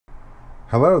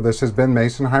Hello, this is Ben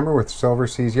Masonheimer with Silver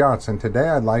Seas Yachts, and today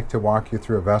I'd like to walk you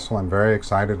through a vessel I'm very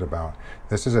excited about.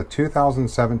 This is a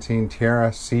 2017 Tiara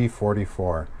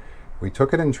C44. We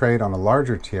took it in trade on a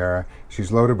larger Tiara.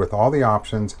 She's loaded with all the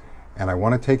options, and I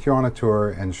want to take you on a tour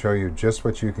and show you just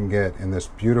what you can get in this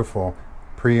beautiful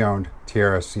pre-owned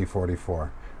Tiara C44.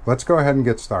 Let's go ahead and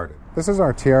get started. This is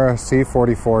our Tiara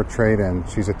C44 trade-in.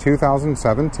 She's a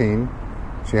 2017.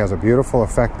 She has a beautiful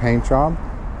effect paint job.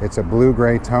 It's a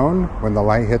blue-gray tone. When the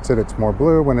light hits it, it's more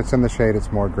blue. When it's in the shade,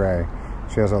 it's more gray.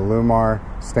 She has a Lumar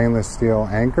stainless steel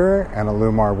anchor and a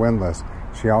Lumar windlass.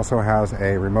 She also has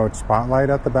a remote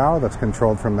spotlight at the bow that's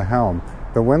controlled from the helm.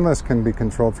 The windlass can be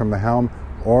controlled from the helm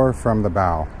or from the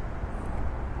bow.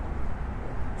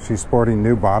 She's sporting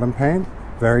new bottom paint,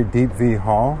 very deep V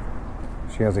hull.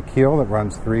 She has a keel that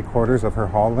runs 3/4 of her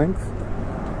hull length.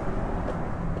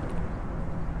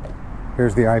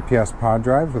 Here's the IPS pod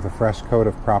drives with a fresh coat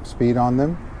of prop speed on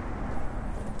them.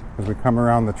 As we come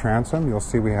around the transom, you'll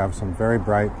see we have some very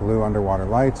bright blue underwater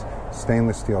lights,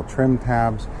 stainless steel trim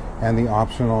tabs, and the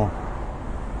optional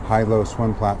high-low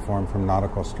swim platform from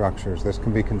Nautical Structures. This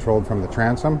can be controlled from the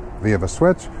transom via a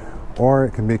switch, or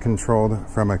it can be controlled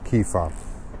from a key fob.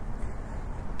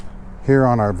 Here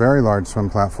on our very large swim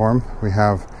platform, we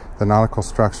have the Nautical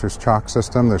Structures chock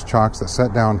system. There's chocks that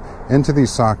set down into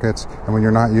these sockets, and when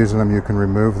you're not using them, you can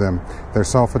remove them. They're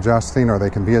self-adjusting, or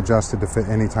they can be adjusted to fit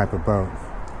any type of boat.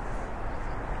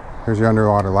 Here's your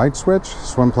underwater light switch,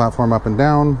 swim platform up and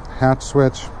down, hatch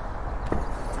switch.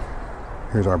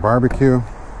 Here's our barbecue.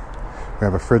 We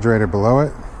have a refrigerator below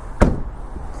it.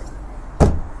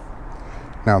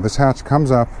 Now this hatch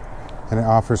comes up and it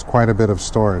offers quite a bit of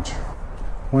storage.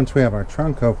 Once we have our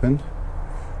trunk opened,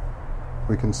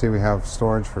 we can see we have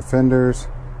storage for fenders,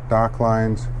 dock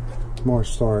lines, more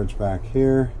storage back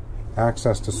here,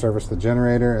 access to service the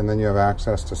generator, and then you have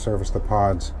access to service the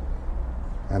pods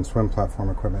and swim platform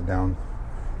equipment down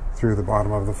through the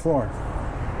bottom of the floor.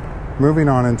 Moving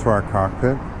on into our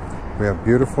cockpit, we have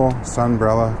beautiful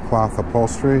sunbrella cloth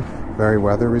upholstery, very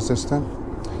weather resistant.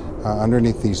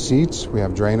 Underneath these seats, we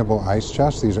have drainable ice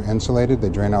chests. These are insulated, they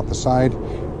drain out the side,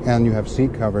 and you have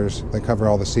seat covers that cover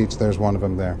all the seats. There's one of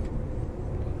them there.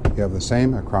 You have the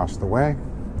same across the way.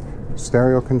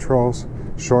 Stereo controls,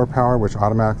 shore power, which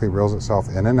automatically reels itself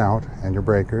in and out, and your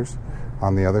breakers.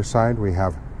 On the other side, we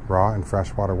have raw and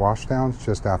freshwater washdowns.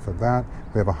 Just after that,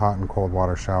 we have a hot and cold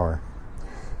water shower.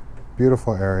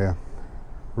 Beautiful area.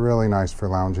 Really nice for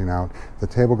lounging out. The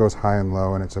table goes high and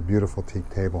low, and it's a beautiful teak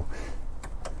table.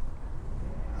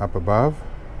 Up above,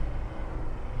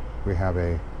 we have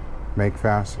a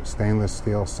make-fast stainless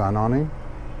steel sun awning.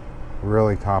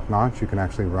 Really top notch. You can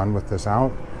actually run with this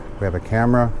out. We have a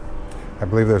camera. I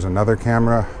believe there's another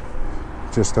camera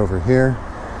just over here.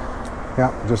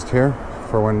 Yeah, just here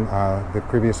for when the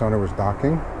previous owner was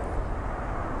docking.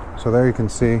 So there you can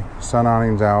see sun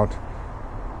awnings out,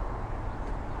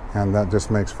 and that just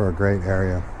makes for a great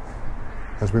area.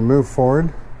 As we move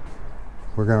forward,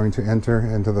 we're going to enter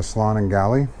into the salon and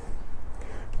galley.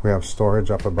 We have storage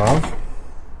up above,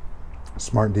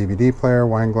 smart DVD player,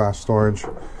 wine glass storage,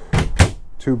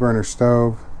 2-burner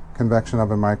stove, convection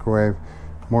oven, microwave,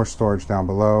 more storage down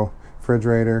below,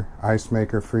 refrigerator, ice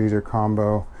maker, freezer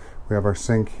combo. We have our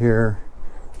sink here.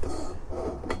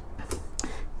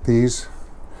 These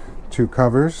 2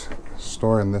 covers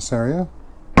store in this area.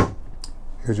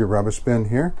 Here's your rubbish bin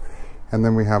here. And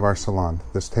then we have our salon.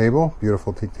 This table,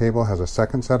 beautiful teak table, has a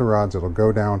second set of rods. It'll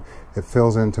go down. It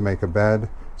fills in to make a bed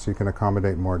so you can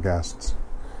accommodate more guests.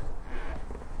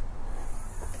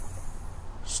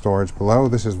 Storage below.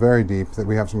 This is very deep. That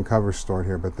we have some covers stored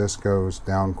here, but this goes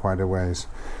down quite a ways.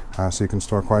 So you can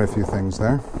store quite a few things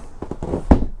there.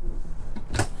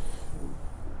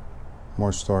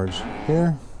 More storage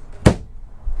here.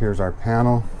 Here's our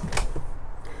panel.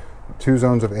 2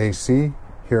 zones of AC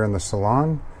here in the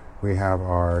salon. We have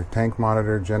our tank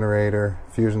monitor, generator,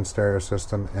 fusion stereo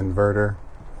system, inverter.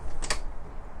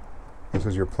 This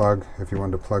is your plug if you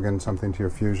want to plug in something to your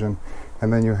fusion.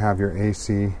 And then you have your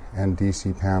AC and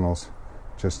DC panels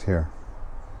just here.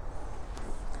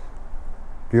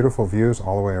 Beautiful views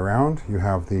all the way around. You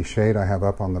have the shade I have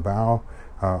up on the bow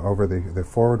over the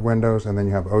forward windows, and then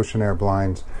you have ocean air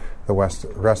blinds the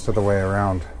rest of the way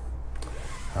around.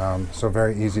 So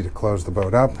very easy to close the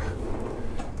boat up.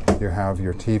 You have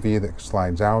your TV that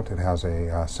slides out. It has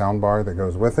a sound bar that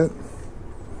goes with it.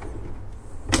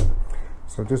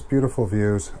 So just beautiful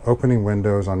views, opening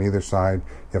windows on either side.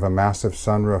 You have a massive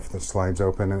sunroof that slides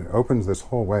open, and it opens this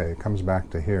whole way. It comes back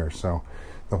to here, so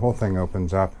the whole thing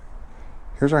opens up.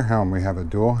 Here's our helm. We have a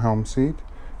dual helm seat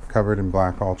covered in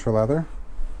black ultra leather.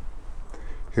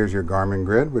 Here's your Garmin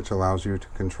grid, which allows you to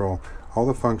control all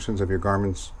the functions of your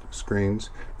Garmin screens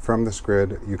from this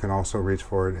grid. You can also reach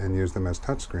forward and use them as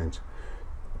touchscreens.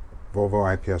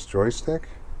 Volvo IPS joystick,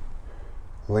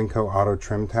 Linko auto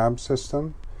trim tab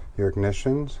system, your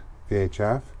ignitions,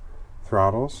 VHF,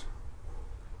 throttles,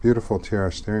 beautiful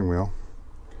Tiara steering wheel,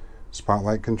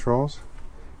 spotlight controls,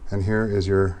 and here is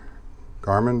your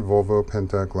Garmin Volvo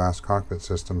Penta glass cockpit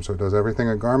system. So it does everything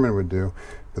a Garmin would do,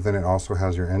 but then it also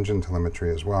has your engine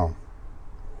telemetry as well.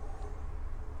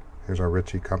 Here's our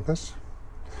Ritchie compass.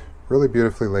 Really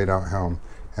beautifully laid out helm.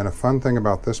 And a fun thing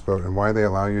about this boat and why they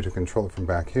allow you to control it from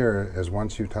back here is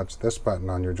once you touch this button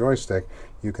on your joystick,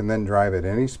 you can then drive at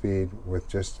any speed with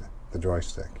just the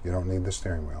joystick. You don't need the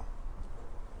steering wheel.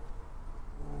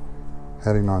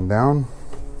 Heading on down,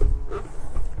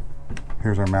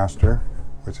 here's our master,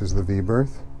 which is the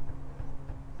V-berth.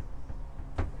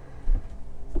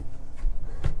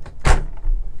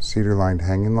 Cedar-lined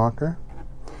hanging locker.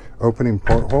 Opening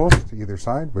portholes to either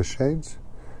side with shades.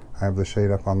 I have the shade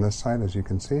up on this side, as you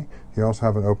can see. You also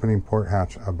have an opening port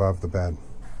hatch above the bed.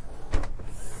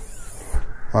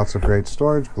 Lots of great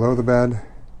storage below the bed.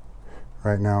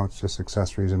 Right now it's just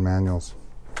accessories and manuals.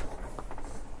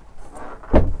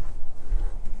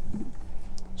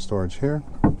 Storage here,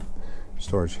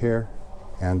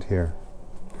 and here.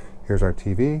 Here's our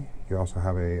TV. You also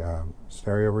have a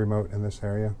stereo remote in this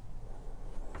area.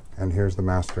 And here's the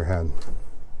master head.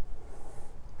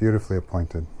 Beautifully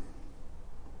appointed.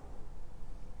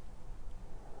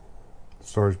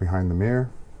 Storage behind the mirror.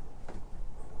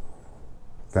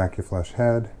 Vacuum flush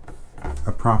head.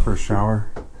 A proper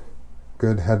shower.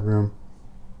 Good headroom.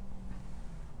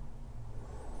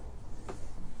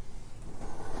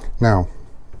 Now,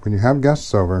 when you have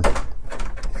guests over,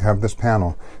 you have this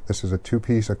panel. This is a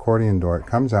two-piece accordion door. It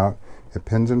comes out, it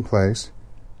pins in place,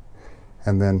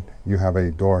 and then you have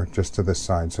a door just to this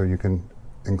side. So you can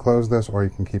enclose this or you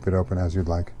can keep it open as you'd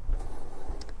like.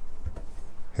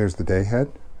 Here's the day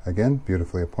head. Again,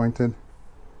 beautifully appointed.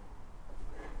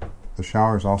 The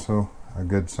shower is also a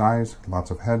good size, lots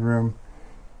of headroom,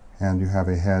 and you have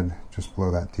a head just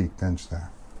below that teak bench there.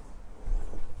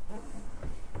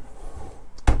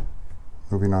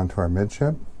 Moving on to our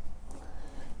midship.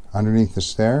 Underneath the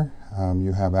stair,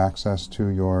 you have access to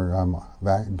your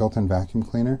built-in vacuum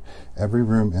cleaner. Every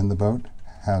room in the boat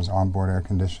has onboard air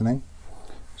conditioning.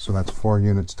 So that's 4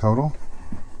 units total.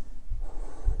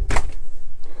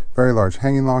 Very large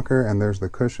hanging locker, and there's the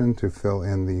cushion to fill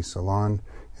in the salon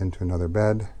into another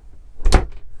bed.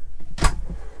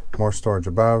 More storage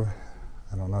above.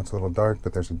 I don't know, it's a little dark,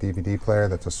 but there's a DVD player.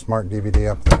 That's a smart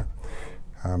DVD up there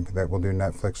that will do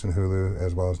Netflix and Hulu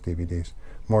as well as DVDs.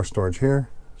 More storage here,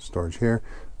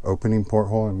 opening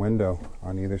porthole and window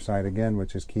on either side again,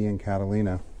 which is key in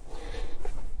Catalina.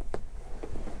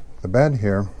 The bed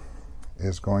here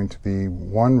is going to be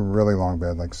one really long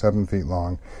bed, like 7 feet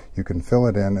long. You can fill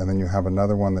it in, and then you have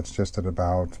another one that's just at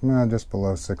about just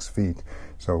below 6 feet.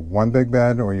 So one big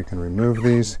bed, or you can remove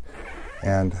these,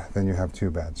 and then you have 2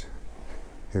 beds.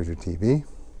 Here's your TV.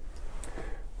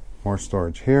 More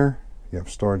storage here. You have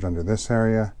storage under this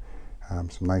area, some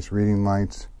nice reading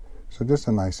lights. So just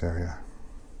a nice area.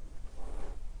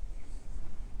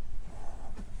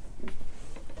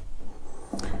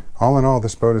 All in all,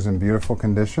 this boat is in beautiful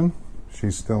condition.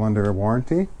 She's still under a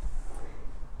warranty,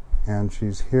 and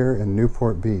she's here in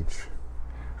Newport Beach.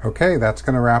 Okay, that's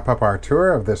going to wrap up our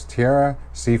tour of this Tiara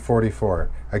C44.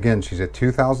 Again, she's a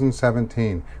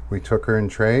 2017. We took her in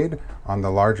trade on the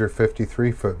larger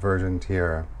 53-foot version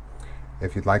Tiara.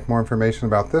 If you'd like more information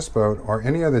about this boat or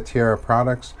any other Tiara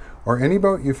products, or any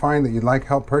boat you find that you'd like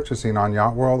help purchasing on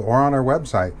Yacht World or on our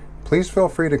website, please feel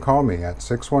free to call me at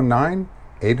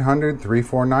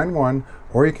 619-800-3491,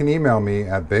 or you can email me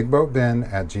at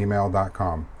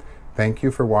BigBoatBen@gmail.com. Thank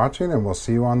you for watching, and we'll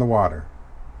see you on the water.